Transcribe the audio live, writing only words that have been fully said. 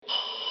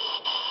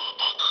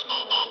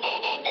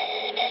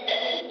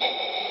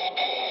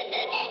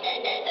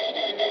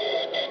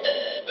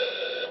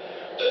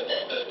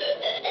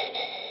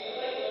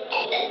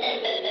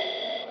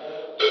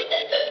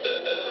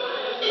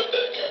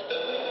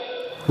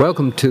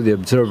Welcome to The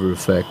Observer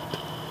Effect,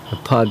 a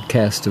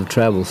podcast of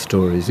travel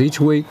stories.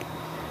 Each week,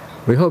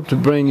 we hope to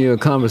bring you a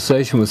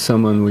conversation with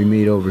someone we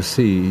meet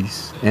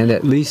overseas and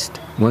at least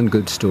one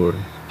good story.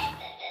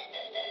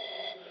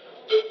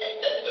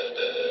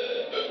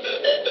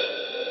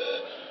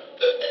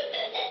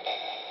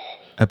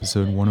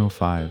 Episode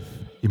 105,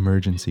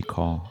 Emergency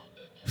Call,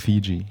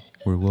 Fiji,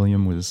 where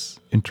William was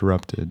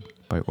interrupted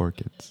by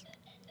orchids.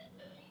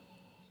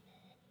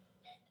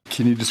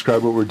 Can you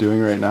describe what we're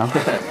doing right now?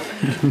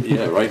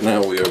 Yeah, right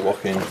now we are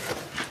walking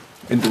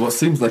into what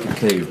seems like a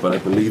cave, but I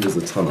believe is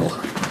a tunnel.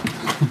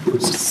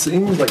 Which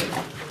seems like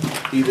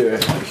either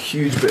a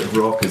huge bit of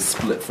rock is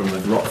split from the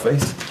rock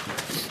face,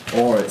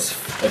 or it's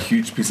a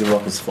huge piece of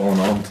rock has fallen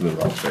onto the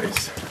rock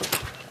face.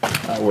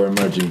 We're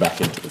emerging back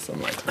into the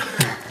sunlight.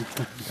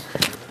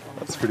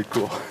 That's pretty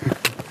cool.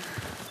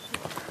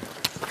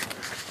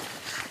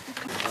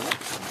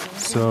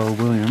 So,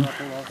 William,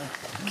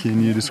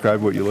 can you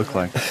describe what you look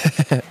like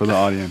for the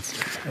audience?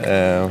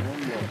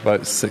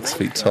 About 6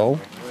 feet tall,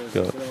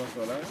 got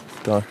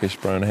darkish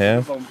brown hair,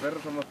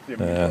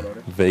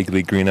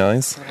 vaguely green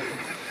eyes.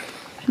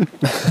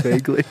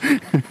 Vaguely.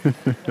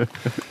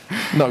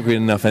 Not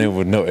green enough anyone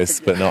would notice,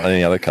 but not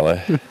any other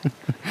colour.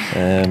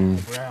 I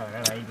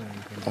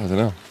don't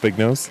know, big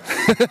nose.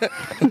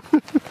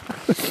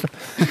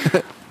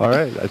 All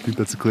right, I think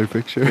that's a clear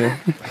picture. Yeah.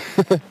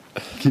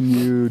 Can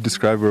you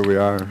describe where we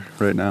are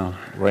right now?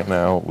 Right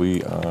now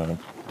we are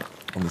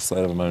on the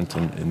side of a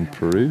mountain in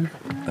Peru,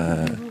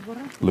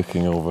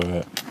 looking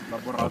over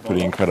a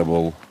pretty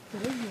incredible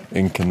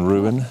Incan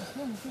ruin,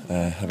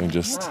 having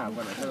just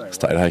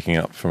started hiking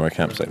up from our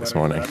campsite this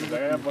morning.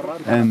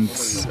 And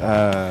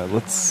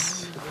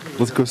let's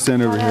go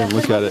stand over here and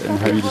look at it and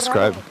have you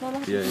describe.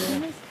 Yeah.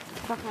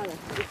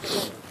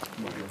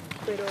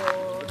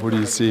 What do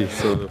you see?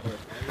 So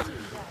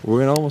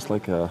we're in almost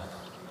like I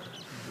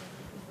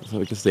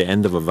guess the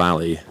end of a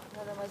valley,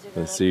 with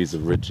a series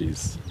of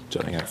ridges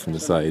jutting out from the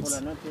sides,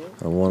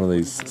 and one of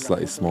these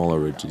slightly smaller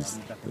ridges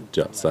that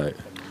juts out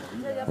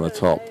on the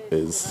top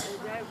is,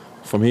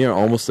 from here, it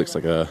almost looks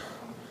like a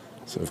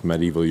sort of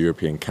medieval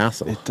European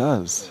castle. It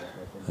does.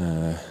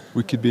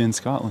 We could be in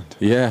Scotland.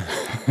 Yeah.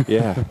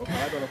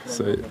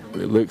 So it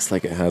looks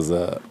like it has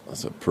a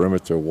sort of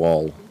perimeter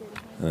wall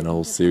and then a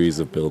whole series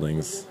of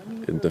buildings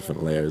in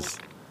different layers.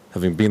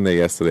 Having been there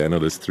yesterday, I know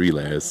there's 3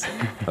 layers.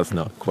 That's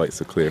not quite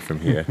so clear from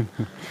here.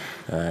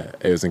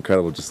 It was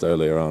incredible just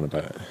earlier on,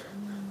 about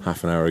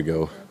half an hour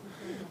ago.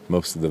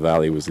 Most of the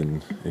valley was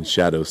in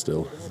shadow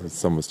still. The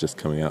sun was just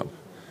coming up.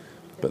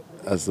 But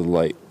as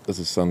the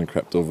sun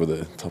crept over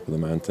the top of the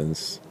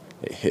mountains,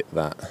 it hit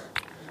that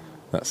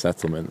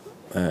settlement.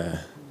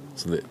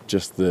 So that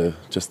just the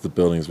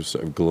buildings were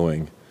sort of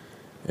glowing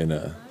in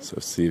a sort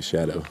of sea of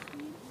shadow,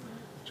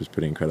 which was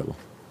pretty incredible.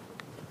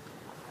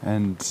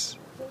 And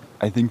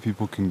I think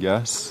people can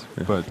guess,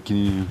 but can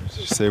you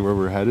say where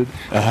we're headed?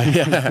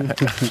 Yeah.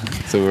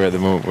 So we're at the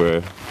moment,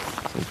 we're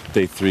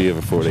day 3 of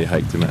a 4-day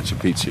hike to Machu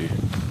Picchu,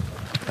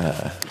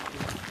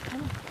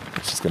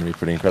 which is going to be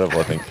pretty incredible,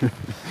 I think.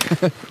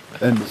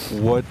 And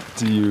what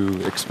do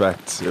you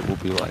expect it will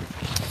be like?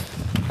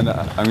 And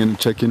I'm going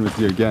to check in with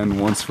you again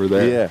once we're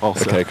there. Yeah.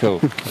 Also. Okay. Cool.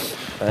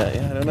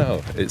 I don't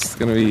know. It's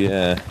going to be.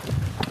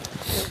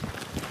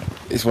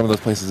 It's one of those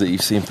places that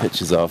you've seen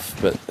pictures of,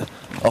 but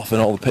often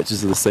all the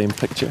pictures are the same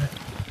picture.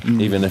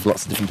 Even if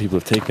lots of different people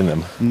have taken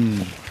them,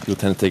 you'll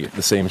tend to take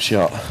the same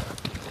shot.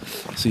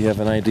 So you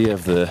have an idea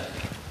of the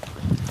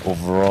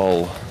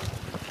overall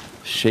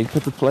shape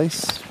of the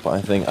place, but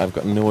I think I've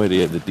got no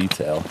idea of the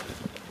detail,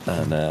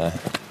 and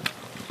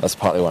that's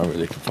partly what I'm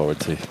really looking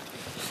forward to.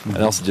 And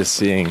also just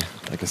seeing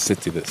like a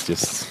city that's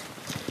just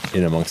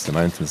in amongst the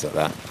mountains like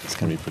that. It's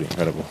going to be pretty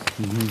incredible.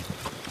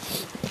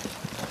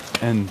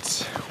 And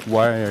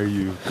why are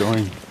you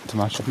going to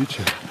Machu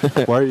Picchu?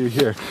 Why are you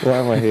here? Why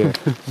am I here?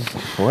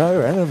 Why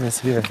are any of us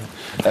here?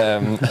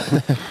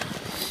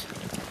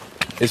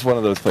 It's one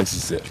of those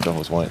places that I've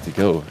always wanted to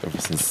go ever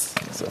since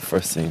sort of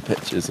first seeing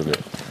pictures of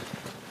it.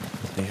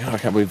 I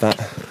can't believe that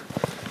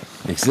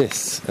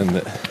exists, and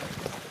that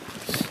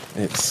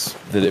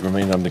it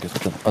remained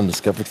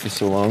undiscovered for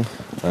so long.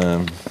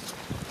 I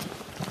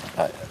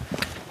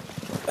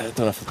don't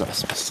know if I've got a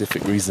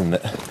specific reason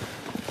that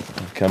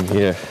I've come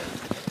here.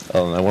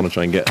 I want to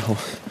try and get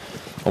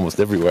almost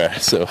everywhere,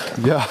 so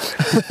Yeah.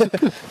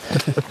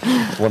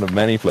 one of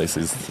many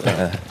places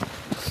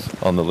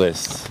on the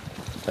list.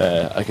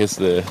 I guess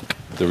the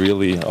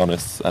really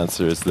honest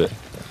answer is that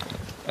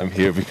I'm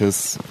here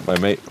because my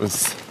mate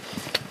was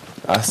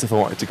asked if I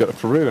wanted to go to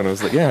Peru, and I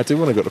was like, yeah, I do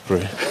want to go to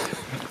Peru.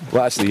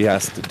 Well, actually, he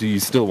asked, do you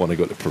still want to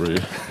go to Peru?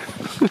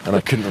 And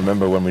I couldn't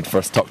remember when we'd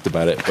first talked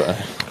about it, but I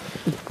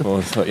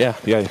thought, yeah,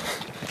 I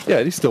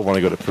do still want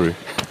to go to Peru.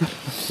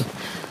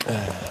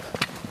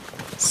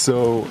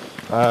 So,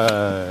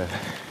 by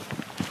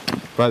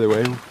the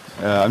way,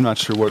 I'm not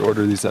sure what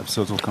order these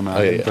episodes will come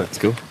out in, but that's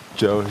cool.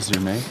 Joe is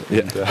your mate.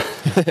 Yeah.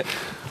 And,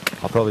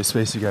 I'll probably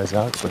space you guys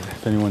out, but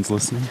if anyone's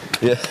listening.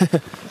 Yeah.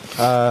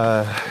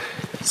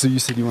 So you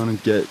said you want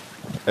to get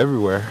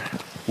everywhere.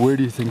 Where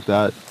do you think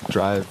that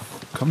drive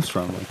comes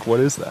from? Like, what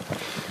is that?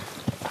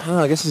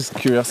 I guess it's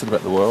curiosity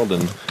about the world,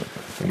 and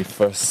when you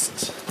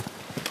first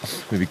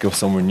maybe go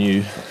somewhere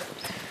new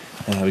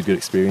and have a good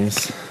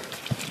experience,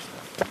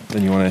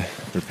 then you want to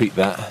repeat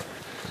that.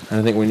 And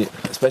I think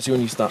especially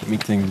when you start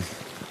meeting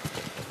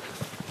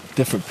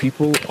different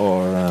people,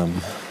 or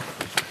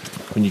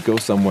when you go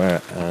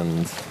somewhere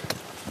and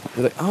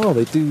you're like, oh,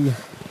 they do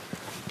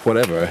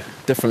whatever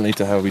differently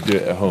to how we do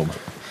it at home.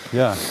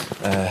 Yeah.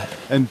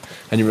 And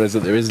you realise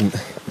that there isn't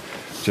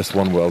just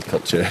one world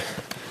culture,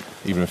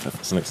 even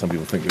if some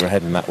people think they're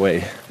heading that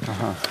way.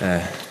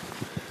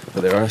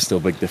 But there are still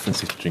big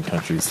differences between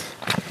countries.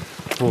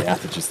 Cool. The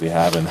attitudes they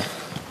have. And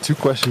 2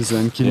 questions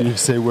then. Can you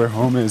say where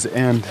home is,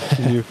 and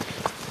can you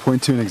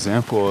point to an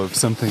example of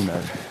something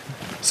that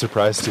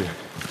surprised you?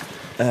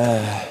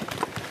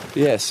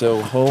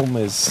 So home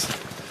is,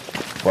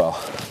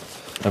 well,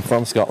 I'm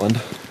from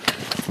Scotland,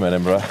 from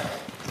Edinburgh.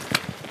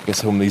 I guess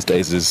home these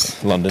days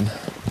is London.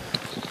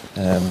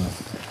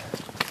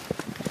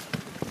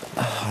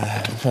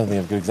 I'm trying to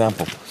think of a good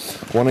example.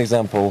 One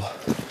example,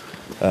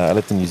 I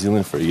lived in New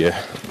Zealand for a year,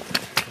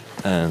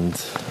 and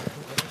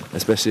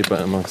especially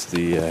amongst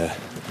the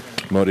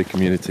Maori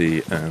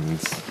community and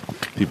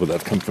people that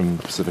have come from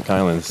Pacific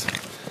Islands,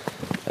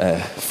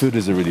 food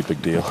is a really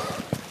big deal.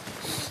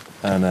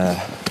 And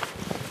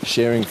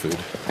sharing food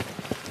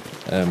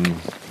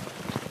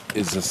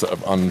is a sort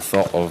of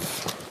unthought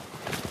of,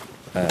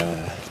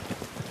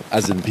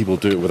 as in people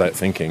do it without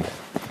thinking,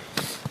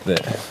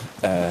 that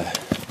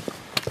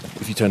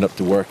if you turned up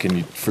to work and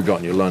you'd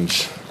forgotten your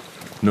lunch,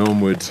 no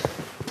one would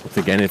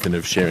think anything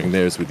of sharing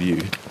theirs with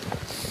you.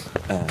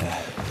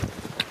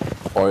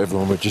 Or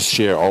everyone would just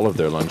share all of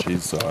their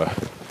lunches, or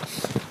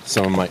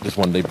someone might just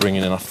one day bring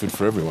in enough food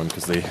for everyone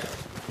because they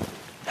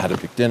had a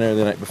big dinner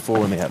the night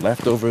before and they had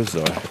leftovers.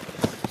 Or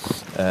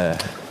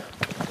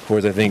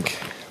whereas I think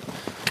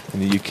in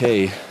the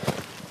UK,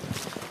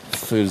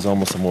 food is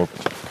almost a more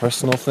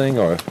personal thing,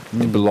 or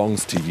it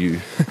belongs to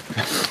you.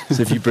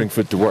 So if you bring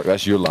food to work,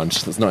 that's your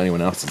lunch. That's not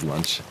anyone else's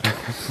lunch.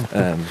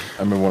 I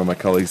remember one of my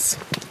colleagues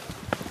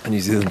in New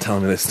Zealand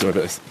telling me this story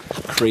about this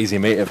crazy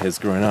mate of his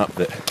growing up,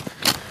 that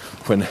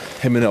when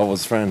him and all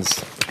his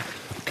friends,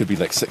 could be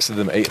like 6 of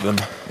them, 8 of them,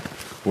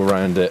 were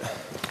around at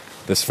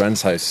this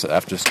friend's house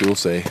after school,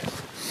 say,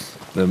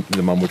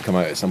 the mum would come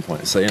out at some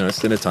point and say, it's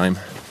dinner time,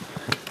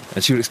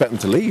 and she would expect them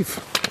to leave,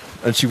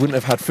 and she wouldn't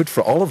have had food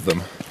for all of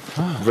them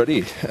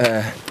ready.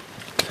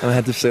 And I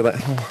had to say, like,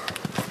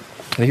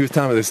 and he was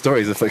telling me these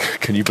stories of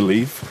like, can you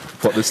believe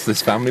what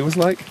this family was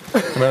like?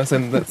 And I was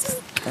saying,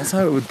 that's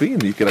how it would be in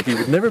the UK. Like, you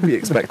would never be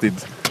expected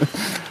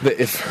that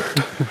if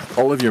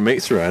all of your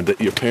mates were around, that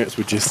your parents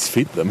would just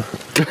feed them.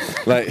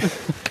 Like,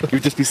 you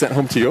would just be sent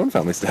home to your own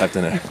families to have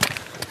dinner.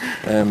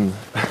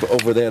 But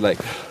over there, like,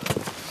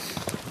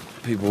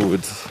 people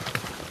would,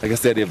 I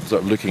guess the idea of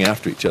sort of looking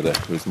after each other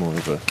was more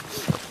of a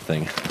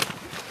thing.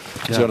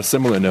 Yeah. So on a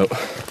similar note,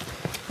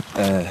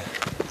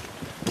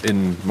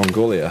 in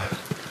Mongolia,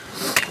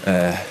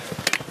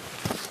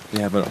 you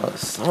have a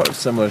sort of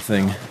similar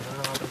thing,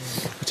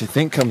 which I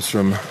think comes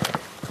from,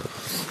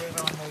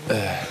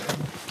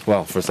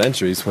 for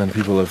centuries, when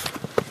people have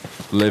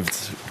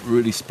lived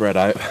really spread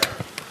out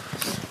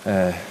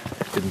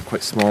in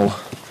quite small,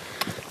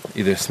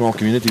 either small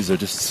communities or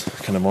just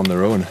kind of on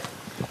their own,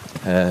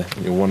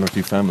 1 or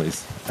 2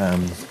 families.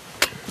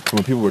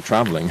 When people were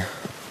traveling,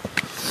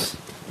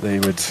 they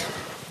would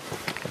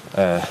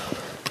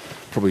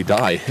probably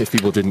die if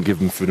people didn't give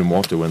them food and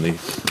water when they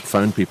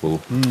found people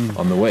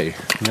on the way.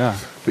 Yeah.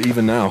 But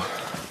even now,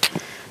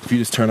 if you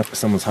just turn up at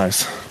someone's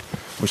house,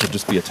 which would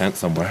just be a tent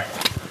somewhere,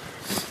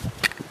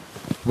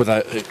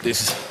 without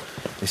it's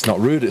not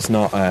rude. It's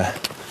not.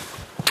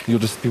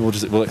 People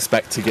will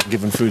expect to get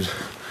given food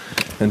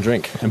and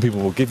drink, and people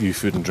will give you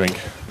food and drink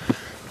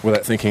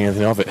without thinking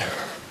anything of it.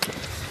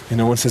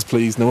 No one says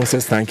please. No one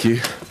says thank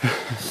you,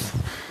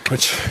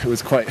 which it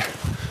was quite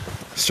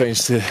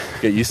strange to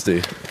get used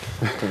to.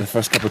 But the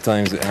first couple of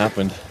times it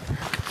happened,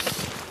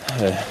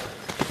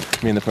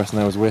 me and the person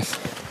I was with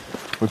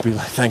would be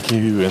like, thank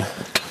you,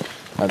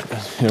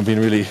 and being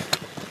really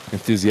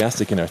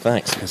enthusiastic in our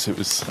thanks, because it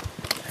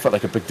felt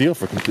like a big deal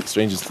for complete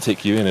strangers to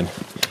take you in and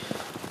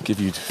give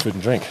you food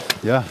and drink.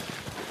 Yeah.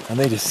 And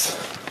they just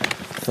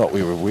thought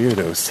we were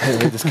weirdos.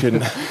 They just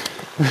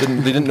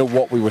they didn't know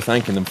what we were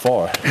thanking them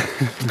for,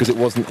 because it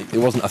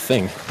wasn't a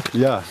thing.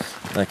 Yeah.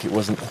 Like it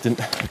didn't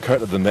occur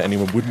to them that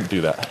anyone wouldn't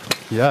do that.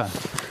 Yeah.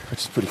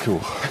 Which is pretty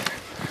cool.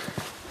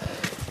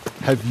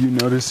 Have you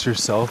noticed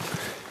yourself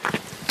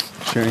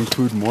sharing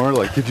food more?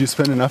 Like, did you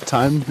spend enough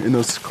time in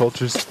those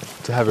cultures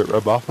to have it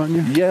rub off on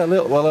you? Yeah, a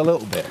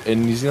little bit.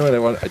 In New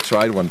Zealand, I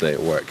tried one day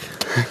at work.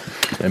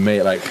 And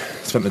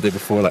spent the day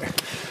before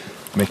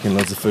making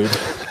loads of food.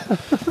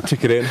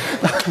 Took it in.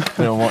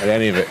 No one wanted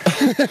any of it.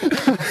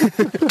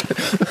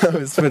 I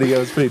was pretty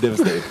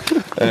devastated.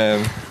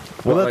 That's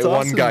awesome.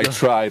 One guy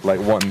tried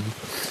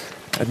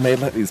I'd made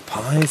these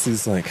pies.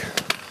 These are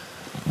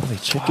they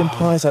chicken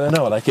pies? I don't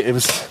know. It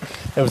was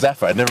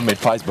effort. I'd never made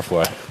pies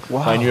before.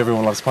 Wow. I knew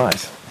everyone loves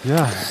pies.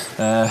 Yeah.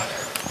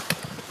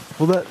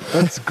 Well,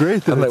 that's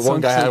great. That And like it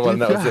one sunk guy so had one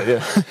deep, that was it.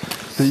 Yeah.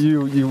 That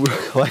you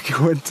like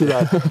went to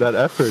that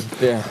effort.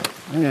 Yeah.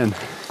 Man.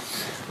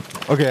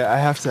 Okay, I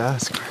have to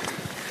ask.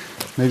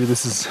 Maybe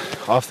this is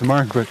off the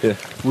mark, but Yeah.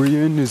 were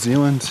you in New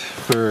Zealand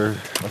for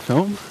a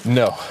film?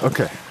 No.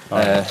 Okay.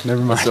 Never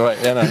mind. That's all right.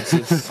 Yeah, no, it's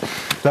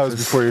That was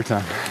before your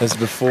time. This is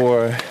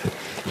before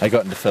I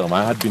got into film.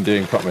 I had been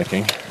doing prop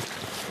making,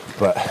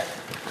 but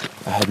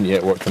I hadn't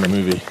yet worked on a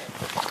movie.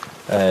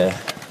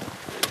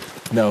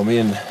 No, me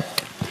and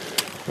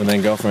my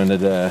then girlfriend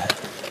had.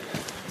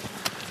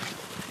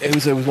 It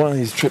was one of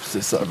these trips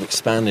that sort of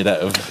expanded out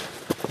of.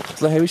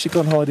 It's like, hey, we should go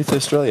on holiday to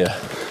Australia,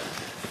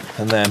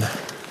 and then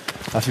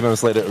a few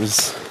months later it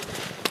was.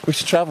 We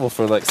should travel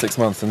for like 6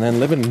 months and then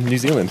live in New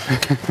Zealand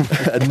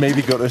and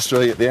maybe go to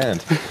Australia at the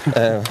end.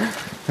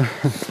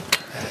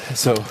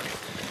 So,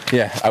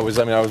 yeah, I was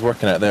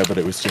working out there, but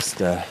it was just,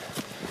 I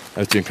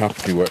was doing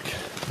carpentry work.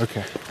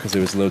 Okay. Because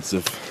there was loads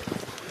of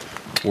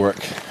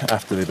work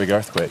after the big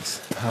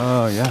earthquakes.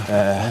 Oh,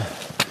 yeah.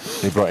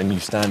 They brought in new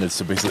standards,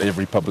 so basically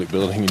every public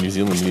building in New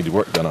Zealand needed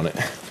work done on it.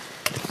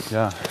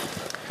 Yeah.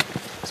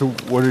 So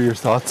what are your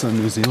thoughts on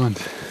New Zealand?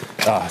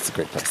 Ah, it's a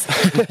great place.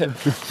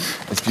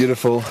 It's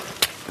beautiful.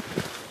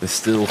 There's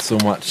still so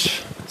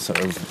much sort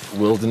of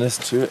wilderness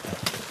to it,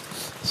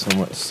 so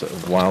much sort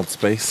of wild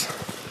space.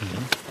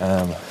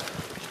 Mm-hmm.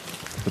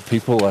 The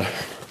people are,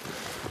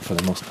 for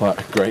the most part,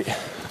 great,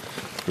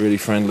 really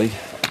friendly,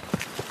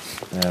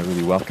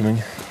 really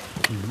welcoming.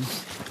 Mm-hmm.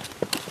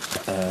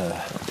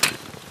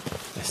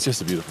 It's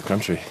just a beautiful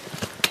country.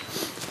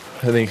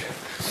 I think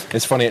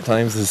it's funny at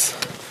times, there's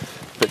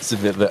bits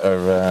of it that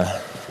are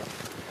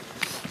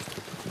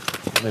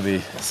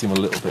maybe seem a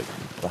little bit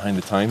behind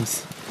the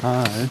times.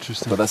 Ah,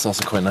 interesting. But that's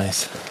also quite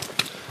nice.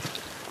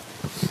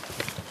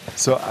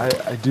 So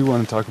I do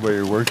want to talk about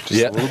your work just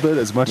Yeah. a little bit,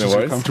 as much No as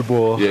worries. you're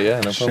comfortable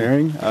No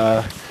sharing.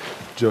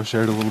 Joe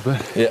shared a little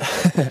bit. Yeah.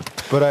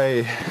 But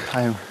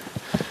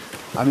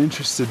I'm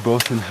interested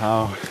both in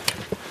how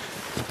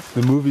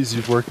the movies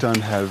you've worked on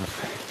have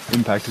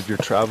impacted your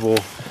travel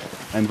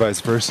and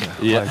vice versa.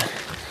 Yeah. Like,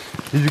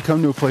 if you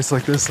come to a place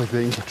like this, like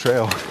the Inca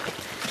Trail,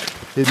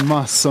 it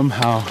must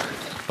somehow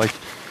like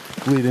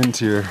bleed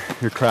into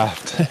your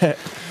craft.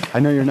 I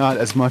know you're not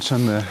as much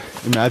on the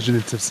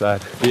imaginative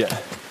side. Yeah.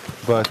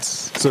 But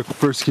so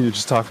first, can you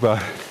just talk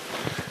about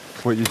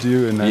what you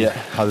do and then Yeah.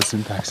 how this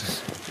impacts it?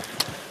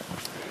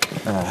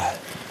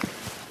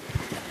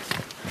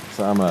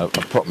 So I'm a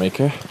prop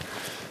maker.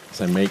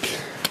 So I make,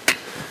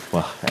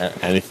 well,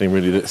 anything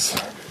really that's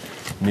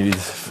needed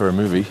for a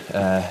movie.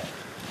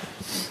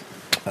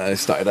 I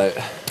started out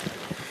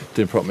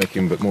doing prop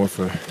making, but more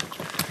for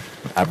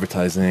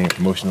advertising,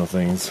 promotional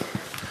things,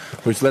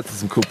 which led to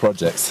some cool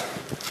projects.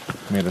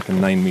 Made like a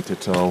 9-meter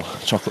tall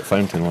chocolate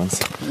fountain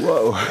once.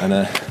 Whoa! And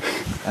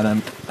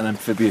an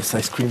amphibious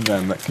ice cream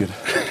van that could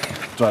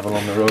drive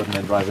along the road and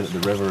then drive into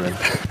the river. And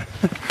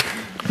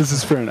This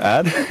is for an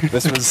ad?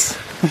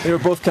 they were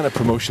both kind of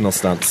promotional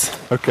stunts,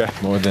 Okay.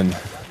 more than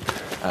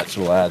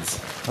actual ads.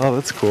 Oh,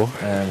 that's cool.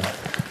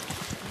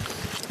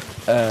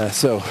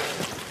 So,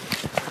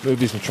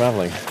 movies and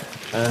traveling.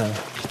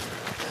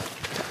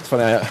 It's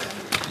funny,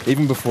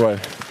 even before I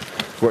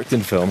worked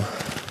in film,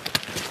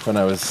 when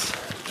I was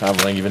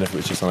traveling, even if it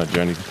was just on a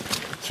journey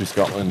through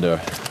Scotland,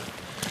 or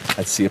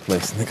I'd see a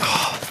place and think,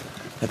 oh,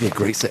 that'd be a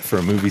great set for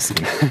a movie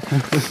scene.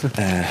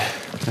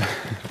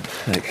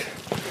 Like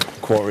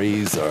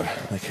quarries, or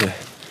like I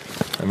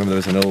remember there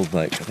was an old,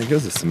 like, I think it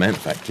was a cement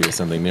factory or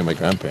something near my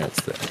grandparents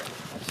that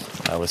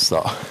I always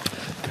thought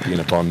could be in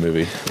a Bond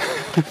movie.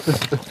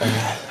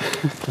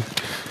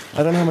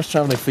 I don't know how much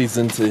traveling feeds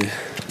into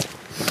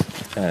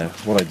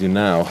what I do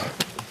now,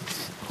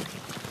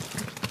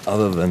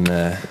 other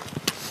than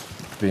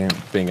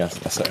being a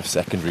sort of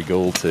secondary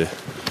goal to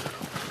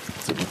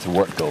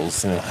work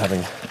goals. You know,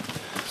 having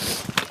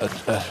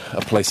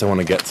a place I want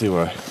to get to,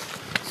 or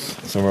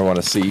somewhere I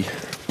want to see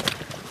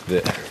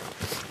that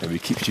maybe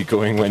keeps you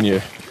going when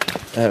you're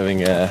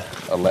having a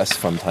less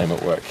fun time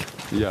at work.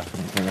 Yeah.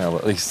 You know,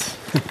 at least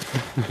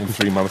in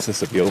 3 months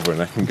this will be over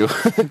and I can go.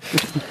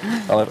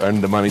 I'll have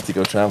earned the money to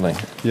go traveling.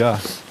 Yeah.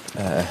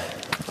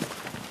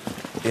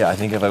 Yeah, I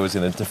think if I was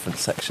in a different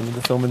section of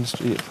the film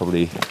industry, it'd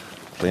probably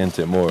play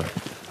into it more.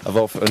 I've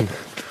often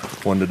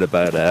wondered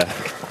about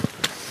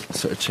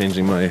sort of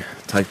changing my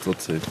title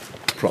to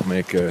prop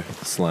maker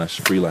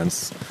 /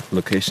 freelance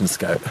location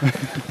scout,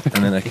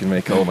 and then I can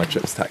make all my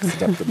trips tax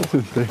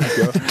deductible. There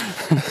you go.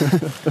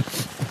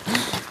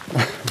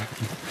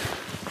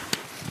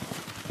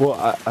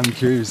 Well, I'm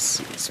curious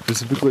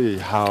specifically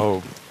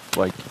how,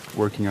 like,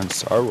 working on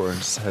Star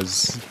Wars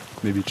has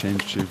maybe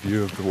changed your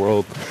view of the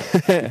world,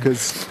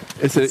 because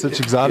it's such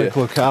exotic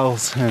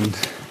locales, and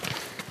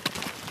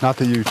not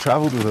that you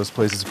traveled to those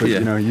places, but you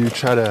know, you're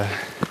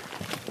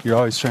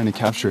always trying to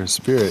capture a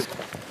spirit.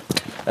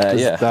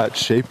 Does that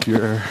shape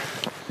your,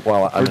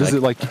 or does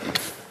it like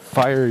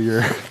fire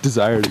your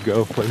desire to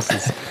go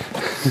places?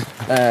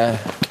 I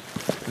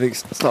think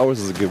Star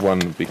Wars is a good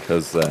one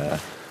because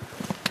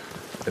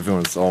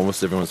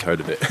almost everyone's heard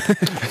of it.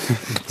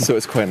 So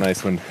it's quite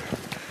nice when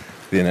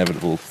the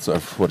inevitable sort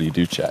of what do you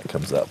do chat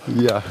comes up.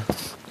 Yeah.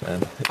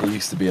 And it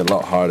used to be a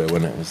lot harder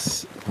when I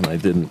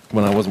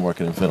wasn't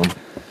working in film.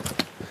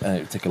 And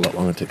it would take a lot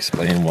longer to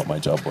explain what my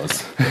job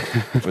was.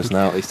 Whereas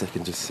now at least I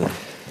can just say,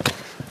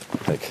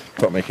 like,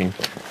 start making,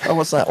 oh,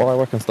 what's that? Well, I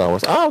work on Star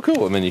Wars. Oh,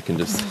 cool. And then you can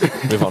just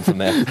move on from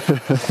there.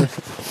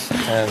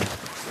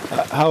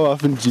 How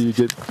often do you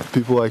get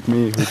people like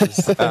me who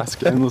just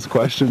ask endless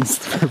questions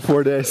for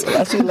 4 days?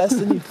 Actually, less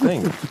than you'd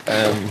think.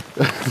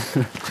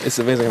 It's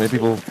amazing how many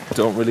people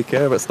don't really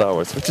care about Star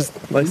Wars, which is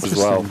nice as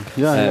well.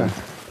 Yeah.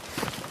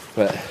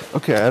 But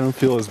okay, I don't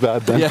feel as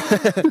bad then.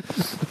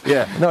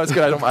 Yeah. No, it's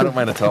good. I don't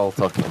mind at all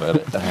talking about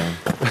it.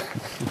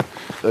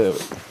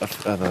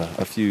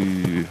 A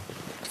few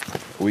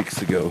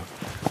weeks ago,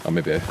 or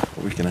maybe a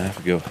week and a half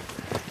ago,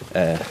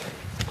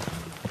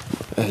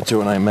 Joe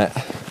and I met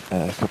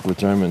a couple of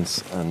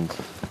Germans, and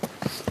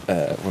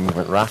when we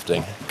went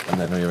rafting, and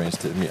then we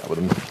arranged to meet up with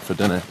them for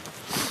dinner.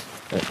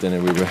 At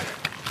dinner, we were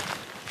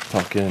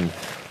talking,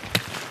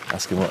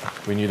 asking what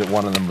we knew that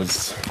one of them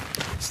was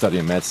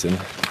studying medicine,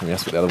 and we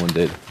asked what the other one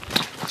did.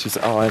 She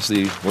said, "Oh, I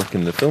actually work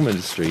in the film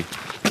industry,"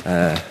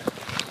 and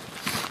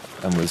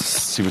I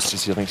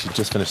think she'd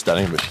just finished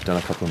studying, but she'd done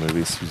a couple of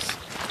movies. She's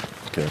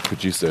like a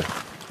producer.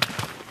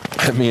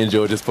 And me and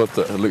Joe just both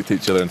looked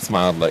at each other and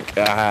smiled like,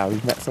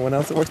 we've met someone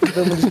else that works in the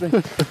film industry.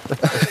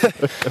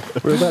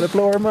 We're about to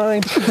blow her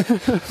mind.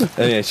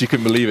 And yeah, she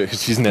couldn't believe it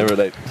because she's never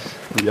like,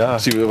 we've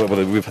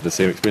had the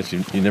same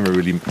experience. You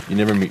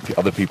never meet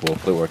other people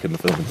that work in the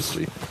film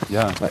industry.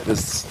 Yeah. Like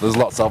there's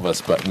lots of us,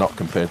 but not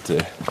compared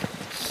to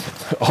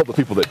all the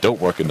people that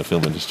don't work in the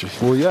film industry.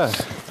 Well, yeah.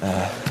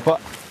 But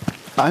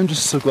I'm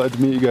just so glad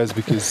to meet you guys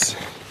because,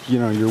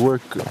 your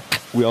work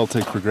we all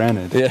take for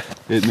granted. Yeah.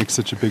 It makes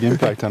such a big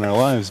impact on our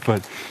lives,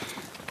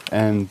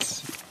 and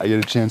I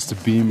get a chance to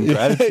beam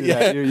gratitude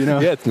at you,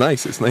 Yeah, it's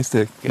nice. It's nice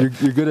to... You're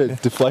good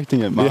at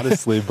deflecting it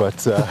modestly,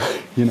 but,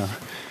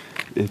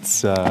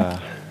 it's a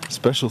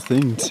special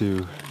thing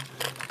to...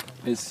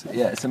 It's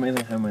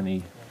amazing how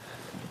many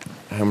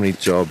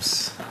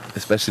jobs,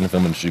 especially in the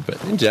film industry,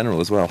 but in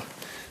general as well,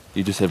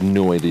 you just have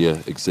no idea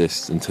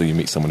exists until you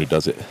meet someone who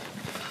does it.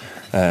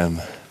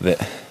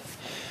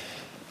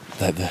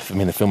 The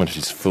film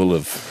industry is full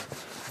of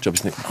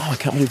jobs. You think, I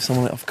can't believe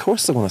someone. Of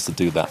course, someone has to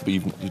do that, but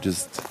you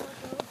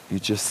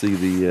just see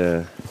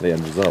the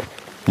end result.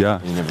 Yeah,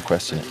 you never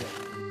question it.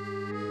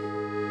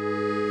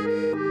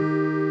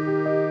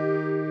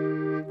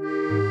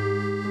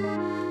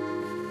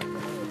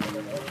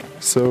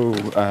 So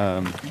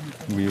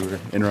we were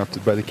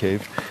interrupted by the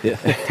cave. Yeah.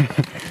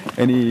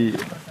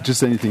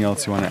 Anything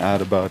else you want to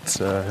add about?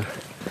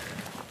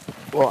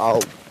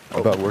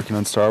 About working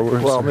on Star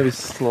Wars. Well, maybe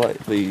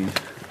slightly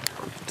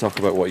talk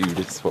about what we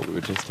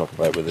were just talking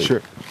about with it.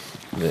 Sure.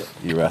 That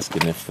you were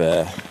asking if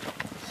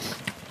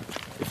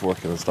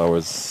working on Star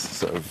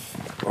Wars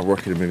or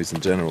working in movies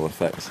in general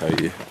affects how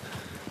you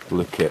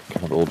look at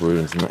kind of old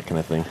ruins and that kind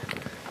of thing.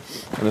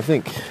 And I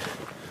think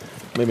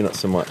maybe not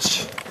so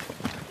much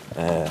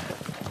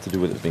to do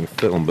with it being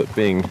film, but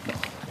being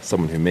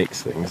someone who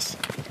makes things,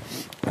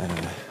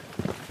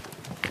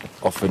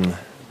 often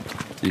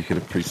you can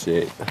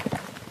appreciate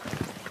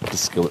the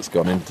skill that's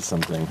gone into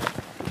something,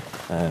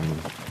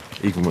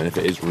 even if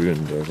it is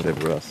ruined or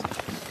whatever else.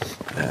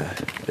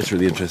 It's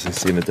really interesting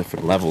seeing the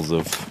different levels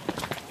of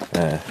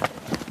say,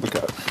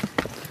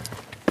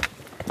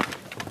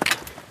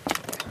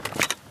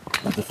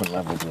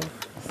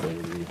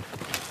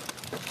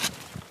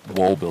 the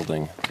wall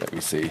building that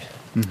we see.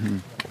 Mm-hmm.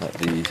 Like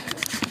the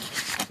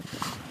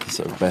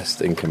sort of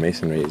best Inca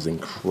masonry is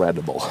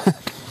incredible.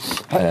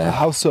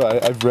 How so?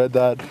 I've read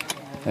that,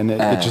 and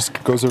it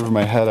just goes over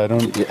my head. I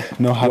don't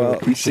know how to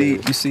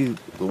appreciate it. You see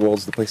the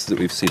walls, the places that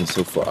we've seen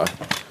so far,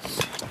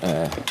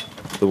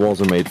 the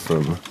walls are made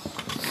from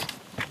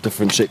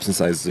different shapes and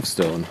sizes of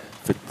stone,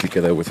 fit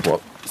together with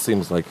what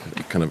seems like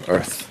a kind of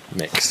earth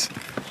mix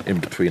in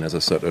between as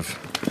a sort of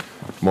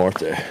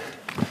mortar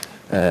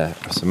or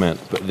cement.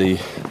 But the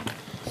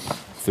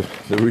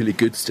really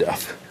good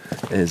stuff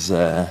is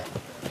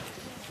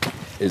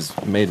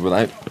made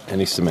without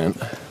any cement,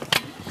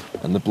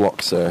 and the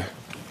blocks are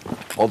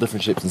all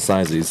different shapes and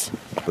sizes,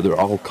 but they're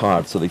all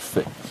carved so they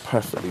fit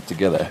perfectly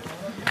together,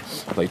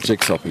 like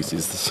jigsaw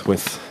pieces,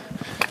 with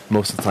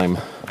most of the time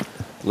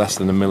less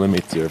than a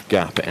millimetre of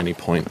gap at any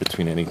point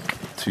between any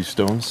two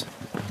stones.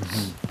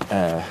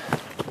 Mm-hmm.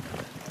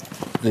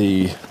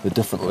 The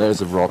different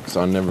layers of rocks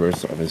are never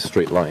sort of in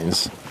straight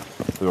lines.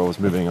 They're always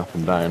moving up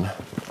and down,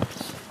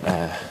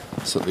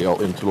 so they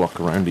all interlock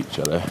around each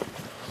other.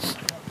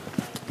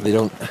 They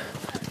don't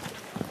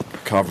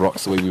carve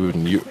rocks the way we would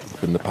in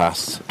Europe in the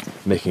past,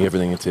 making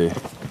everything into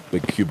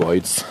big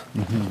cuboids,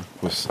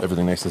 with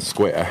everything nice and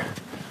square,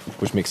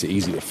 which makes it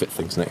easy to fit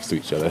things next to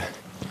each other.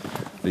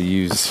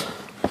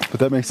 But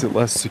that makes it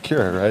less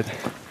secure, right?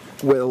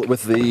 Well,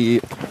 with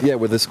the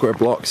square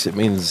blocks, it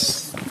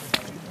means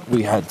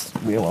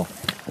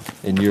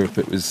in Europe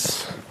it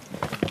was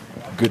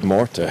good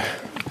mortar,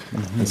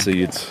 and so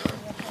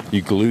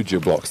you glued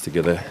your blocks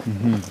together.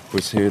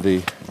 Which here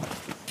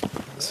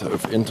sort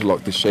of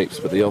interlocked the shapes,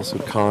 but they also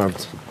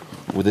carved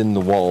within the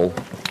wall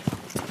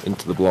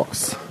into the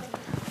blocks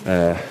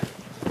sort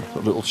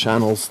of little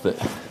channels that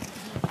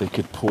they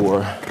could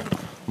pour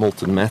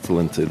molten metal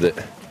into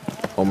that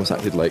almost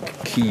acted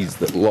like keys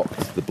that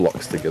locked the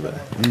blocks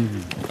together.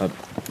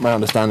 My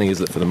understanding is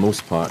that for the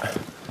most part,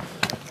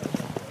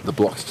 the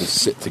blocks just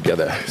sit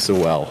together so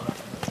well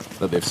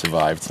that they've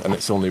survived, and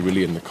it's only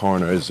really in the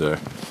corners or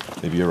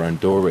maybe around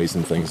doorways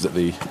and things that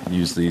they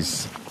use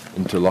these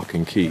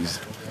interlocking keys.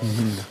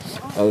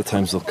 Other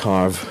times they'll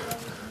carve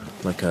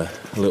like a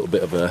little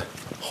bit of a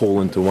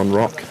hole into one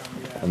rock,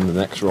 and the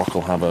next rock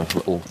will have a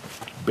little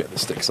bit that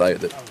sticks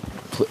out that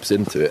clips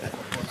into it,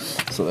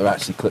 so they're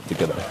actually clipped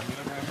together.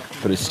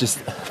 But it's just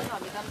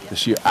the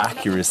sheer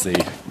accuracy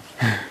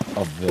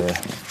of the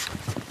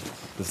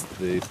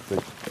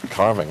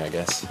carving, I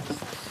guess,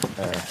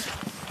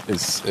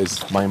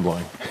 is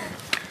mind-blowing.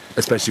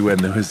 Especially when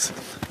there was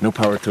no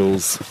power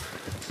tools,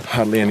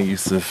 hardly any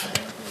use of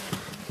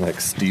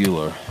like steel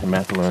or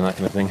metal or that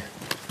kind of thing.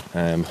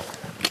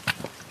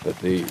 But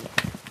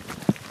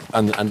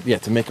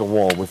to make a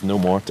wall with no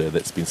mortar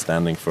that's been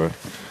standing for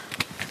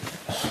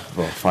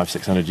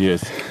 500-600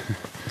 years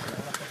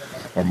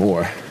or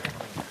more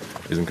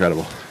is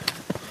incredible.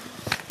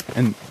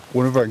 And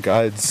one of our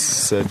guides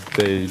said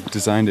they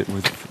designed it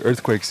with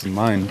earthquakes in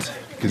mind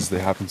because they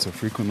happen so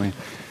frequently,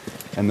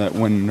 and that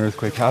when an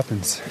earthquake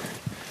happens,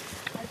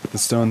 the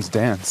stones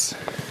dance.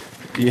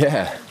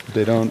 Yeah.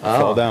 They don't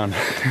fall down.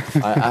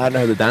 I hadn't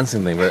heard the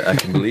dancing thing, but I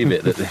can believe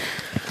it, that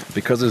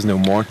because there's no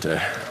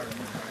mortar,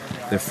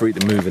 they're free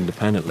to move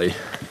independently.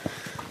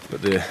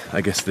 But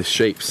I guess the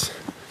shapes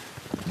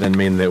then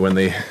mean that when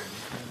they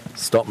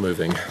stop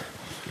moving,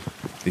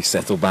 they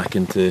settle back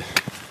into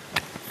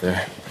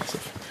their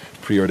sort of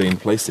preordained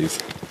places.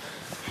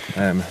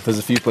 There's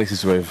a few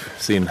places where I've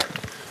seen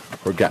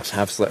where gaps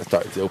have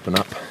started to open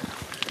up,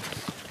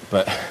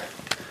 but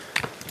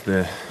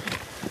the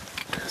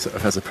sort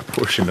of as a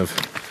proportion of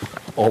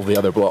all the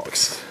other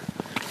blocks,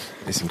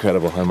 it's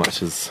incredible how much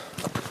has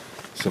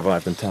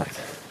survived intact.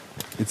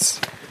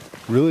 It's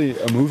really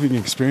a moving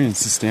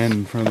experience to stand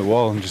in front of the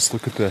wall and just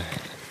look at the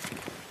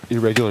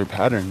irregular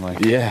pattern.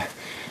 Yeah.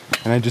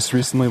 And I just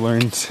recently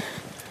learned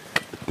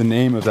the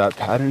name of that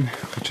pattern,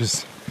 which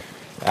is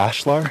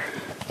ashlar.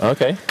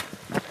 Okay.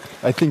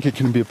 I think it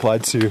can be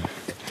applied to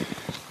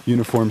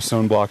uniform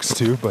stone blocks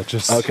too, but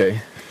just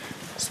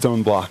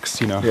stone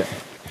blocks, in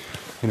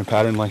a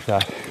pattern like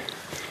that,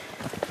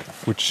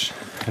 which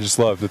I just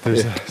love that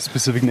there's a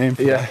specific name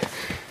for that.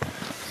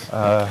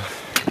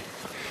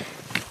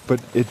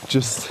 But it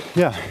just,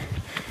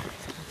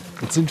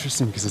 it's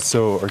interesting because it's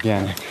so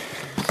organic.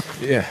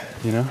 Yeah.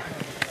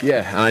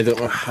 Yeah, and I don't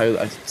know how,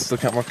 I still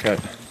can't work out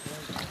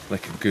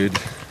like a good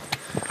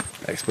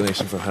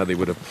explanation for how they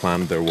would have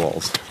planned their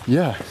walls.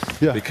 Yeah.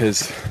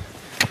 Because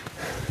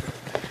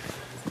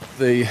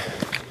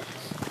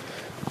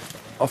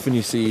often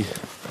you see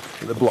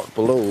the block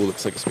below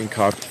looks like it's been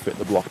carved to fit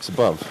the blocks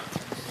above.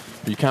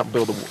 But you can't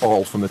build a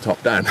wall from the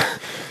top down.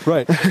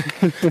 Right.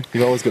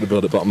 You've always got to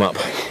build it bottom up.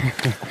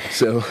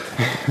 So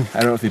I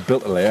don't know if they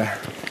built a layer,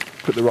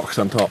 put the rocks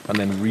on top, and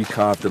then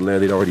recarved the layer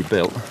they'd already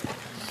built,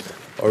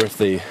 or if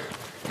they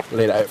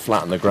laid it out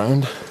flat on the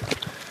ground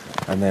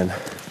and then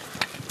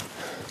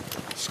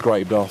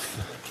scribed off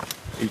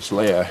each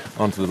layer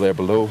onto the layer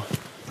below,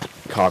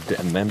 carved it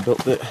and then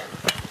built it.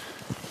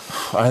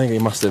 I think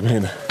it must have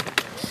been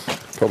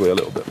probably a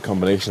little bit of a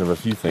combination of a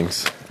few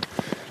things,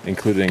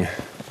 including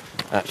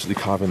actually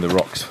carving the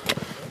rocks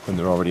when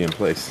they're already in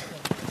place.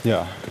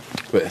 Yeah.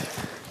 But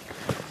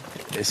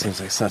it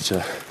seems like such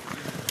a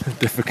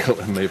difficult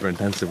and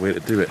labour-intensive way to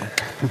do it.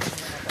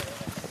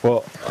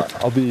 Well,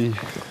 I'll be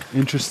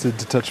interested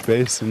to touch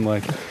base in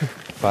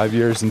 5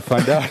 years and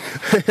find out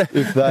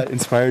if that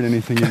inspired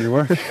anything in your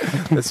work.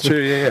 That's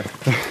true, yeah.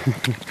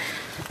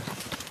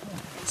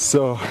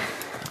 So,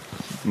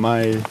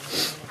 my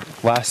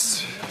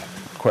last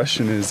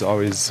question is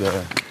always,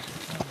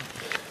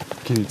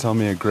 can you tell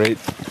me a great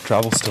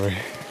travel story?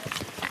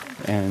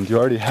 And you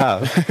already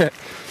have.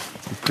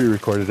 You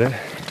pre-recorded it.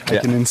 I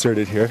can insert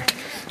it here.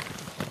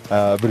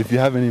 But if you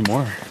have any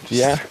more,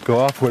 just go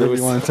off, whatever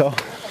you want to tell.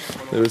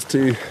 There was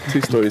two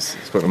stories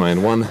sprung to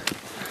mind. One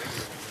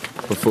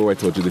before I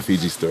told you the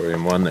Fiji story,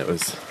 and one that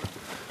was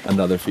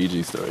another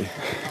Fiji story.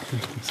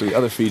 So the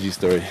other Fiji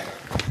story,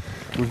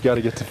 we've got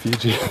to get to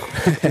Fiji.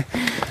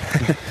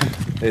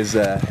 is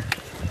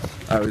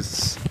I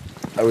was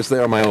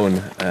there on my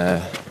own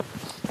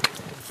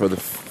for the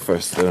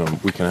first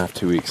week and a half,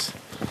 2 weeks.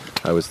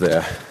 I was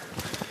there,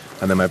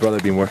 and then my brother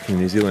had been working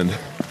in New Zealand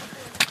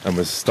and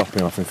was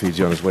stopping off in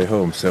Fiji on his way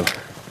home, so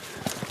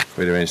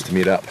we'd arranged to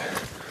meet up.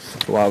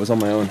 But while I was on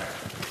my own,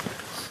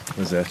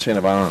 there's a chain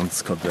of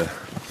islands called the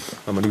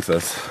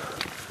Amanuthas,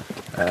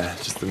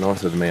 just the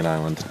north of the main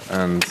island,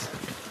 and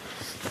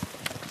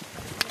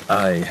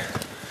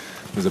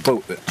there's a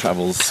boat that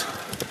travels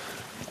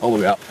all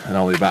the way up and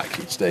all the way back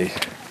each day.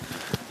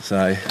 So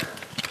I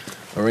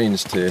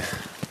arranged to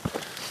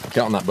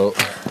get on that boat,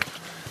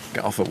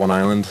 get off at one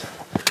island,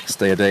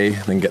 stay a day,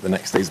 then get the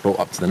next day's boat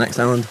up to the next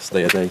island,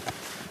 stay a day.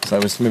 So I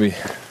was maybe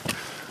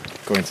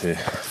going to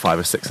 5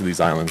 or 6 of these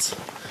islands,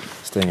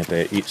 staying a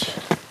day at each.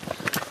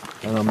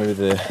 And on maybe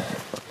the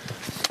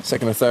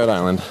second or third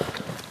island,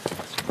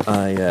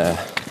 on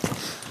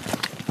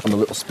the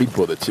little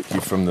speedboat that took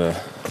you from the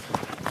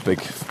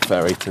big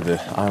ferry to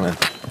the island,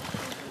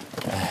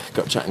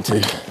 got chatting to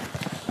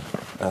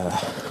a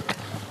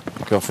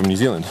girl from New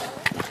Zealand.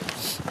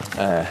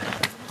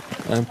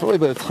 And probably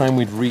by the time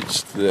we'd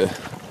reached the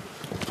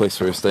place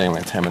where we were staying,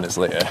 like 10 minutes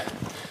later,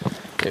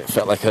 it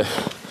felt like I'd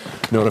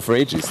known her for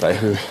ages. Like,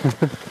 we were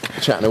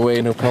chatting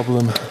away, no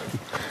problem,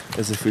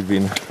 as if we'd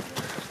been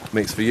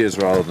mates for years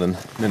rather than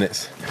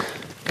minutes.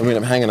 I mean,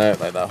 I'm hanging out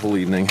like that whole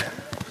evening.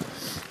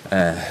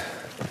 And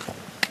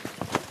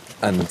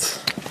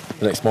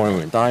the next morning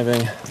we went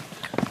diving,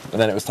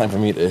 and then it was time for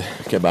me to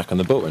get back on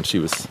the boat, and she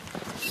was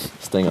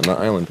staying on that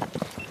island.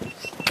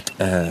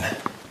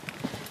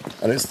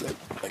 And it's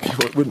like,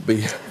 it wouldn't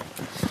be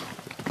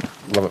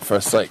love at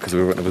first sight because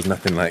there was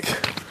nothing like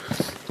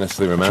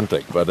necessarily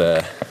romantic, but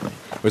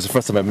it was the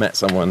first time I met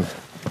someone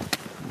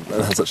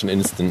that had such an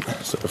instant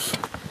sort of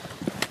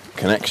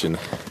connection,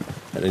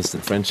 an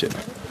instant friendship.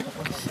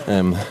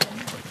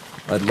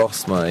 I'd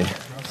lost my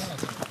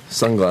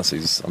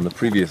sunglasses on the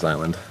previous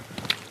island,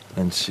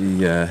 and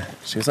she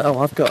was like, "Oh,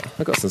 I've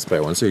got some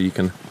spare ones, so you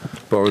can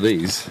borrow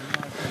these,"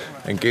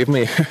 and gave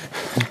me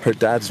her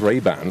dad's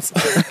Ray-Bans.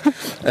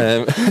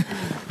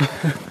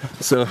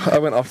 So I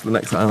went off to the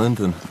next island,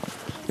 and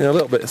a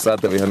little bit sad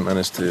that we hadn't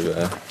managed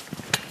to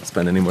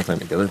spend any more time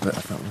together. But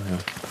I thought,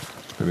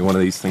 maybe one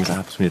of these things that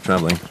happens when you're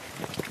traveling.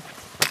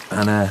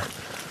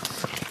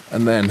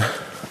 And then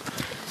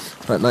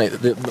at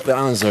night, the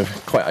islands are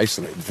quite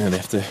isolated. They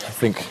have to, I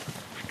think,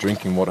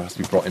 drinking water has to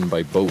be brought in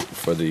by boat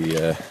for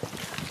the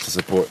to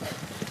support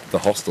the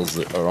hostels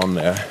that are on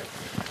there,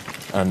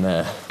 and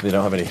they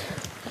don't have any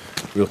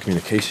real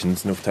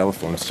communications, no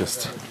telephones,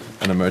 just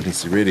an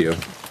emergency radio.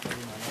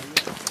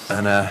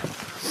 And the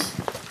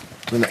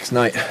next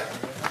night,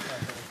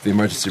 the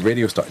emergency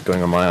radio started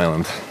going on my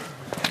island,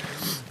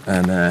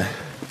 and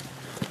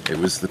it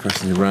was the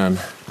person who ran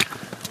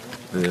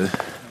the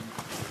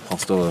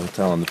hostel or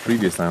hotel on the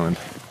previous island.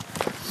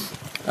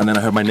 And then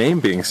I heard my name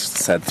being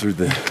said through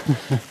the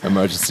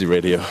emergency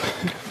radio.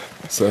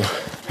 So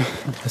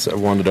I sort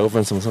of wandered over,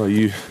 and someone said, "Are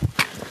you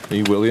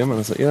William?" And I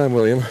was like, "Yeah, I'm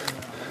William."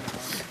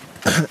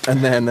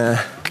 And then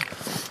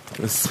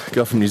this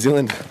girl from New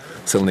Zealand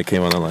suddenly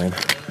came on the line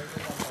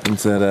and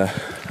said,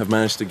 "I've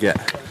managed to get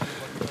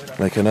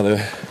like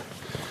another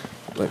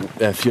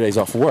a few days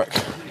off work.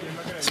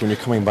 So when you're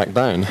coming back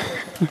down,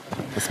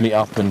 let's meet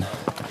up and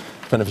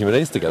spend a few more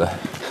days together."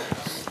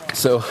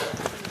 So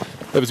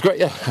it was great.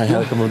 Yeah, I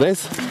had a couple of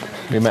days.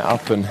 We met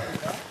up and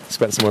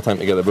spent some more time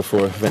together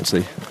before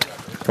eventually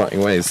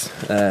parting ways.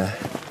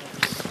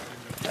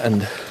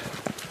 And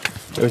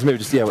it was maybe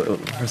just the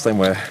first time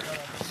where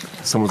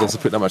someone's also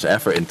put that much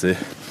effort into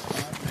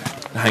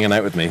hanging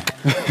out with me.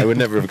 It would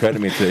never have occurred to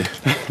me to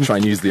try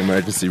and use the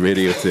emergency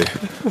radio to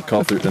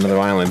call through to another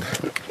island.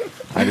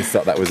 I just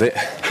thought that was it.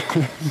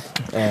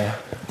 And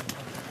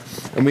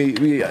I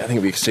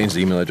think we exchanged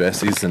email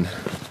addresses, and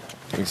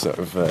we sort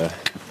of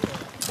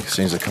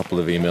exchanged a couple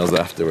of emails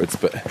afterwards,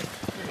 but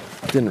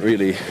didn't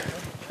really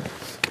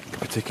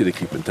particularly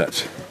keep in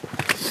touch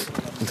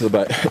until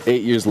about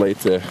 8 years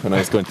later when I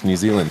was going to New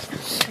Zealand.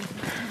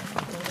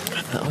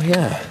 I thought, oh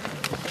yeah,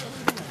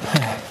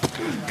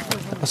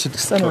 I should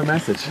send her a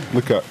message.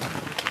 Look up.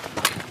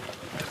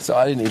 So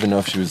I didn't even know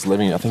if she was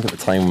living, I think at the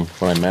time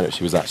when I met her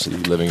she was actually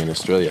living in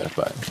Australia,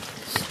 but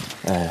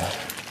I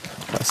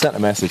sent a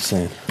message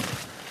saying,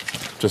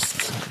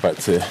 "Just about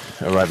to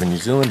arrive in New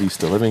Zealand, are you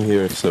still living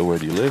here? If so, where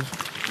do you live?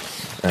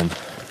 And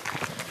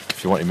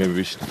if you want, maybe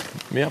we should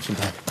meet up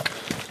sometime."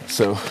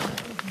 So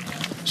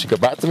she got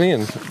back to me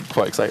and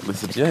quite excitedly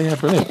said, yeah,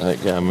 brilliant.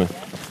 Like, I'm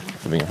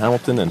living in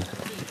Hamilton, and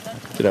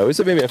it was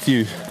maybe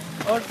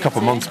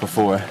couple months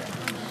before.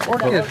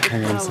 Orchid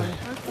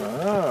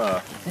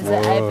flower. It's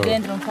an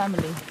epidendrum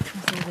family.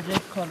 It's the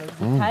red color.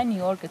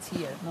 Tiny orchids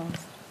here. No,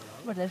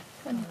 but they're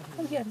funny.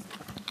 Come here.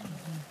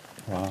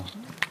 Wow.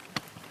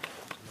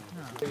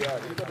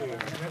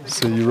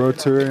 So you wrote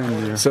to her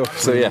and you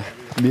So yeah,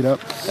 meet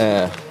up.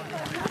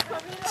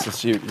 So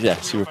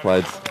she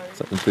replied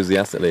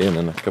enthusiastically, and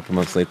then a couple of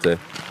months later,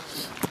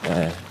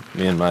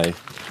 me and my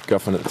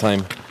girlfriend at the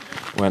time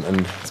went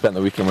and spent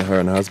the weekend with her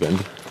and her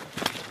husband,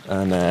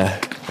 and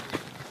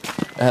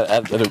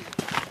had a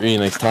really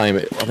nice time.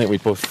 I think we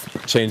both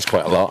changed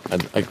quite a lot,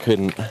 and I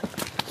couldn't.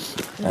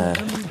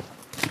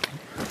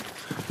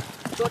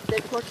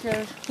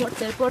 Porter.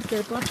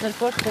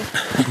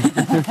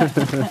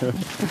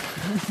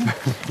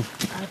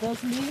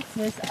 Those leaves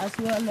is as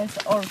well as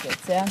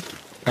orchids, yeah.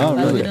 Oh, But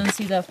really? we don't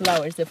see the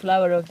flowers. The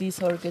flower of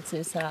these orchids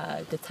is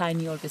the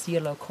tiny orchids,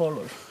 yellow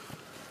color.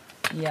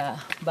 Yeah,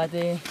 but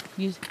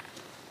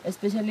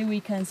especially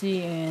we can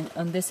see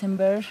on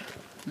December,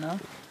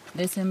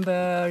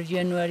 December,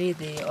 January,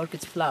 the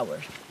orchids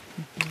flower.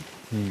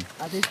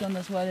 Mm-hmm. This one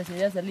as well is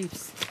just the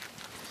leaves,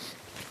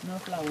 no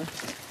flower.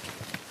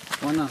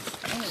 One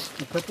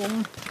the purple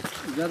one?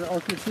 Is that an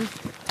orchid too?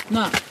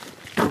 No.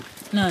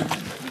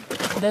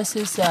 This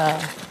is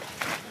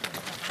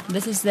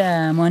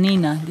the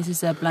monina. This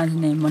is a plant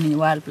named monina,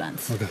 wild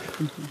plants. Okay.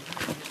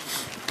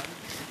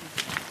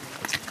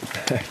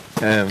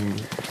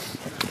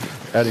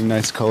 Adding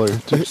nice color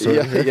to your story.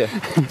 Yeah.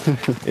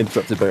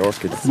 Interrupted by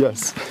orchids.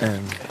 Yes.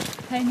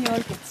 Tiny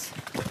orchids.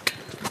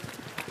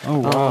 Oh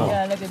wow.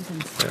 Yeah, look at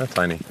this. Yeah,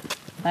 tiny.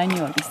 Tiny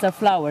orchids. The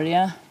flower,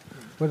 yeah.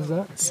 What is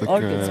that? It's like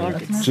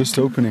Orchids. just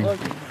opening.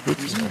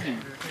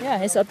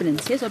 Yeah, it's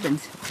openings. Yes,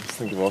 openings. Just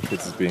think of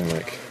orchids as being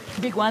like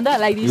Big one, that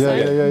like this. Yeah,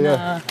 right? yeah.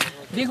 No,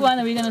 big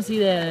one. We're gonna see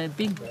the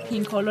big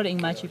pink color in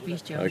Machu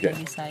Picchu. Okay.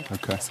 On this side.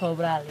 Okay.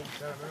 Sobral.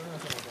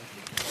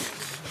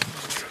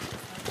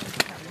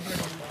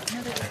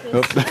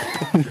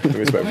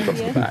 maybe it's better across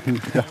the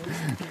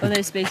back.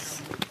 Other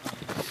space,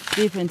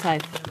 different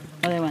type.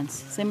 Other ones,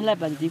 similar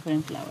but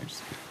different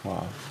flowers.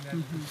 Wow.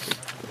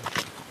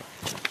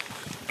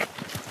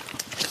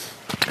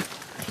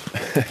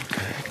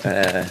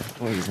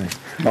 What was his name?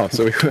 Oh,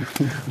 so we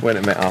went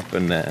and met up,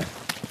 and I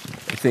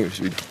think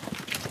we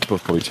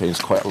both probably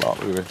changed quite a lot.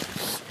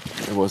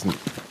 It wasn't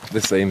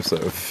the same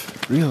sort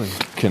of Really?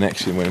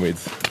 connection when we'd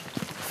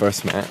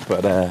first met,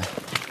 but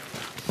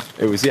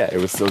it was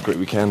still a great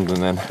weekend.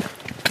 And then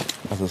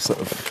as a sort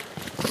of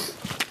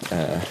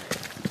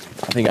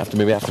I think after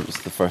it was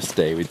the first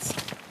day we'd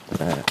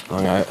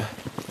hung out,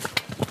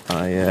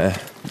 I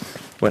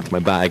went to my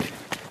bag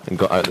and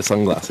got out the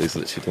sunglasses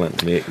that she'd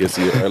lent me 8 years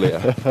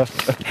earlier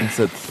and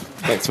said,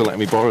 "Thanks for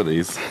letting me borrow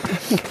these."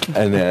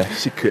 And I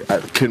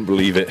couldn't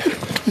believe it.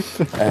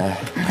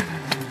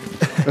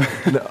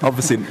 No,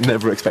 obviously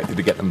never expected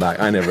to get them back.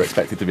 I never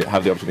expected to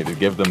have the opportunity to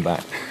give them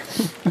back.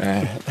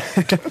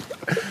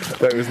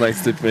 But it was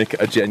nice to make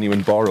it a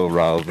genuine borrow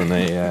rather than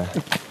a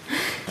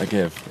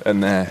give.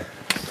 And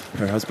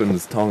her husband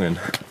was Tongan,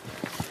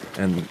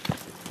 and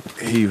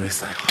he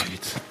was like, "Oh,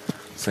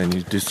 saying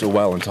you do so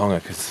well in Tonga,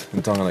 because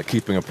in Tonga, like,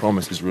 keeping a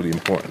promise is really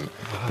important,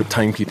 but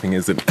timekeeping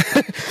isn't."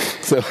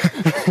 So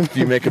if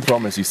you make a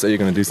promise, you say you're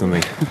going to do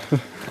something,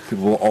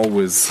 people will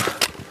always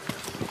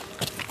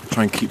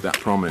try and keep that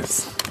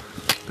promise.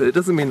 But it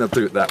doesn't mean they'll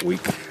do it that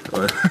week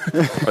or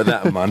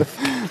that month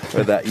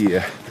or that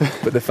year.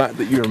 But the fact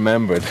that you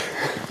remembered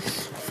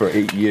for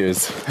 8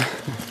 years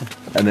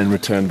and then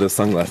returned those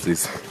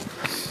sunglasses,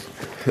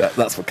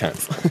 that's what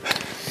counts.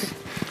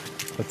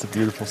 That's a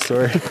beautiful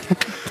story.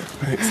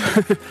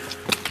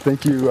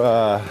 Thank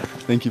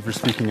you for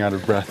speaking out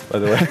of breath, by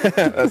the way.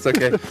 That's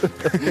okay.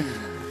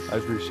 I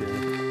appreciate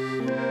it.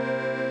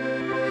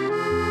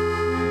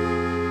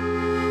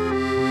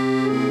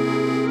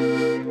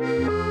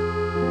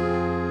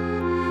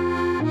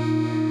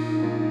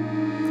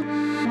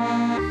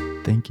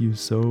 Thank you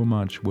so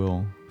much,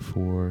 Will,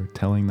 for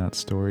telling that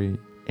story.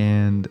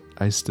 And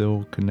I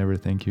still could never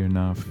thank you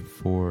enough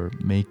for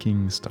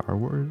making Star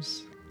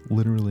Wars.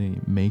 Literally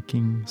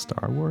making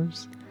Star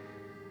Wars.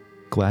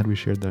 Glad we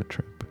shared that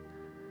trip.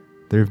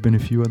 There have been a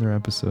few other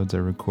episodes I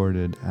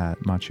recorded at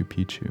Machu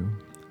Picchu.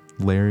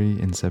 Larry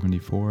in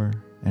 74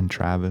 and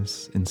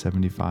Travis in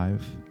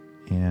 75,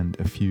 and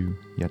a few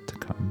yet to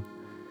come.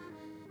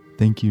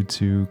 Thank you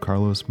to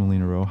Carlos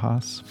Molina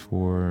Rojas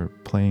for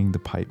playing the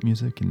pipe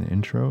music in the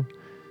intro.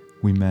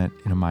 We met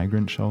in a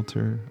migrant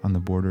shelter on the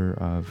border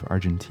of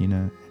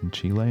Argentina and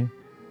Chile,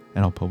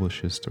 and I'll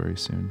publish his story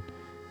soon.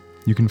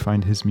 You can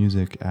find his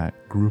music at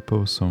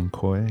Grupo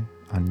Soncoe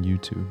on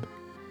YouTube.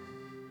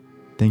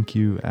 Thank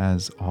you,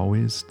 as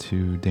always,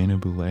 to Dana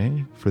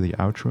Boulay for the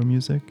outro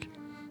music,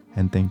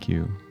 and thank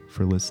you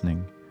for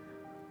listening.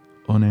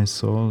 On est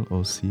seul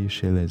aussi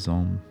chez les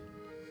hommes.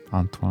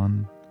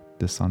 Antoine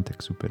de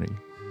Saint-Exupéry.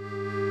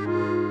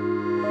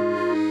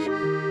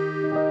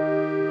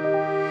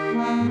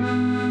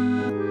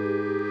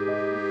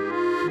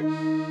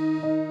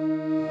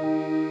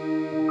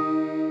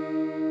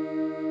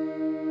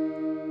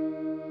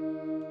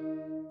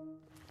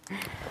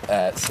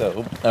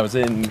 So I was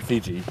in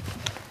Fiji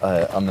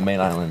on the main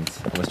island.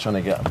 I was trying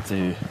to get up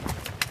to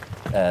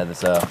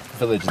there's a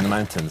village in the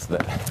mountains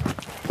that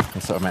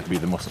is sort of meant to be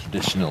the most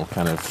traditional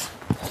kind of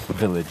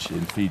village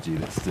in Fiji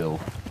that still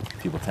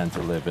people tend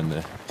to live in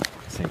the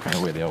same kind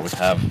of way they always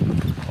have.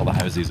 All the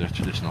houses are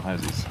traditional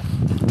houses.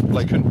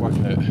 Like, Couldn't work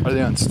out. are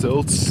they on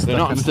stilts? They're That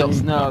not kind of stilts,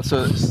 thing? no.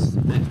 So it's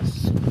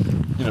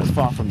it's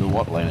far from the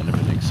water line and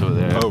everything. So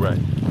they're right.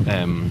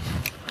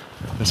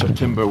 They're sort of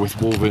timber with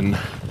woven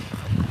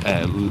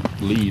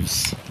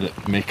leaves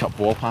that make up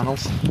wall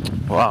panels.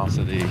 Wow!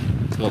 So they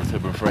build a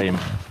timber frame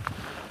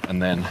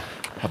and then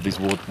have these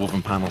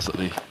woven panels that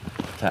they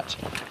attach,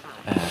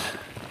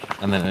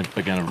 and then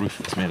again a roof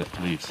that's made up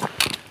of leaves.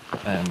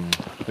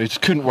 We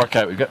just couldn't work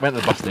out. We went to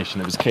the bus station.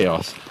 It was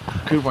chaos.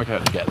 Couldn't work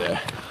out to get there.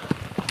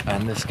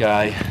 And this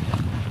guy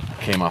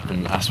came up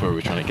and asked where we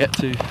were trying to get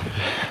to.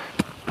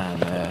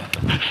 And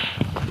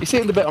he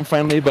seemed a bit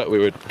unfriendly, but we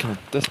were kind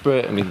of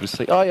desperate. And he was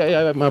like, "Oh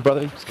yeah, my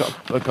brother,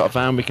 I've got a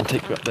van. We can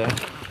take you up there."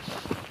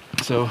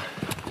 So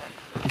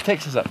he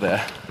takes us up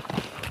there.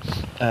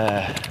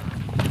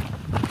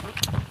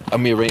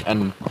 And we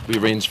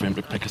arranged for him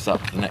to pick us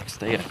up the next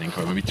day, I think,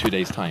 or maybe 2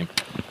 days' time.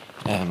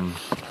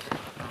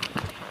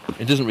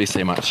 It doesn't really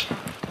say much.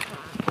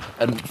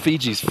 And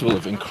Fiji's full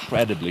of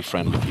incredibly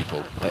friendly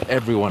people. Like,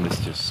 everyone is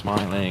just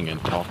smiling and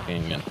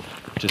talking, and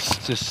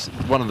just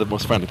one of the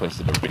most friendly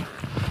places I've ever been.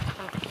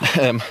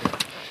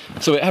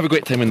 So we have a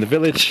great time in the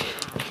village.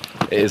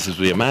 It is as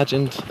we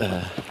imagined.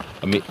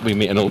 We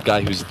meet an old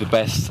guy who's the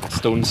best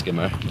stone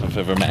skimmer I've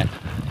ever met.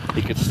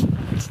 It's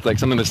like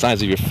something the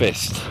size of your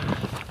fist.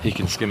 He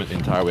can skim it the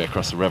entire way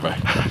across the river.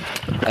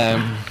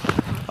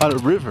 On a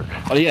river?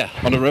 Oh yeah,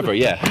 on a river,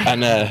 yeah.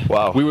 And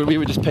wow. we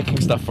were just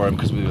picking stuff for him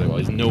because we were like, well,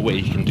 there's no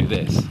way he can do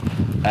this.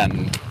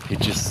 And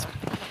he'd just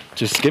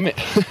skim it.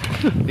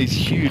 These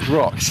huge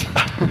rocks.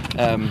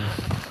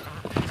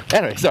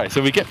 Anyway, sorry,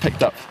 so we get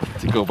picked up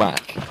to go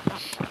back.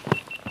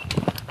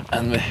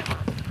 And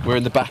we're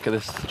in the back of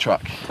this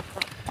truck.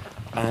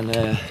 And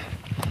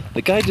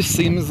the guy just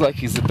seems like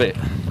he's a bit,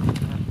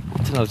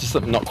 I don't know, just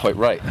something not quite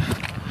right.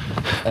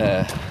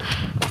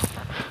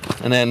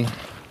 And then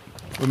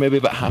we're maybe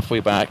about halfway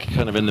back,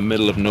 kind of in the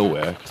middle of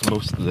nowhere, because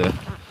most of the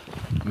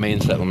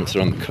main settlements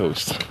are on the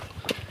coast,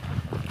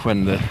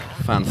 when the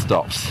van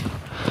stops.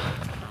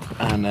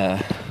 And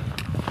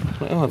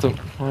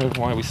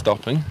why are we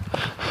stopping?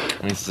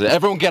 And he says,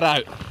 everyone get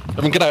out of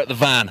the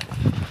van.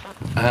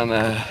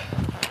 And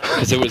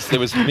because there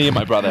was me and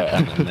my brother,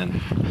 and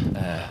then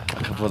a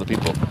couple of other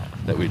people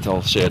that we'd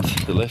all shared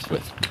the lift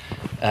with.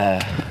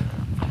 I'm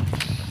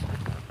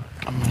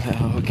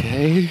like,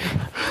 okay.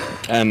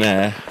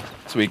 And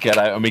so we get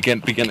out and we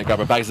begin to grab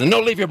our bags. And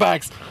no, leave your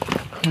bags.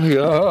 I'm like,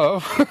 oh.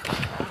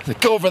 He's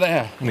like, go over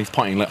there. And he's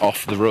pointing like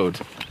off the road.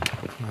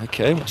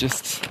 Okay, we'll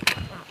just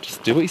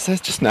do what he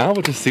says just now.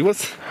 We'll just see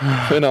what's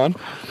going on.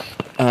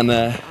 And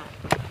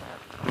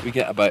we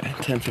get about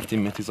 10-15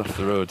 meters off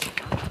the road.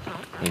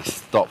 And he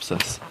stops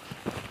us.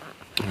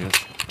 And he goes,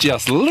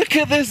 just look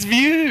at this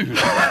view.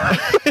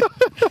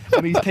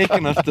 And he's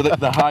taken us to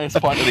the highest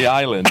point of the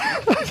island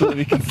so that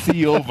we can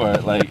see over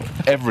like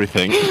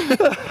everything.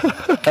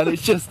 And he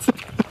just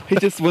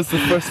was the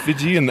first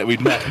Fijian that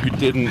we'd met who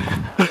didn't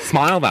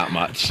smile that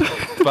much,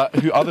 but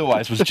who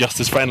otherwise was just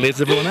as friendly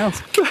as everyone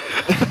else.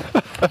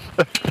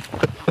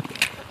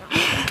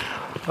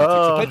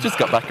 So Pete just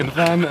got back in the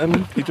van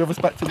and he drove us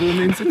back to the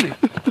main city.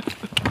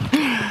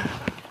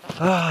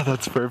 Ah,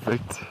 that's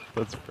perfect.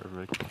 That's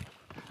perfect.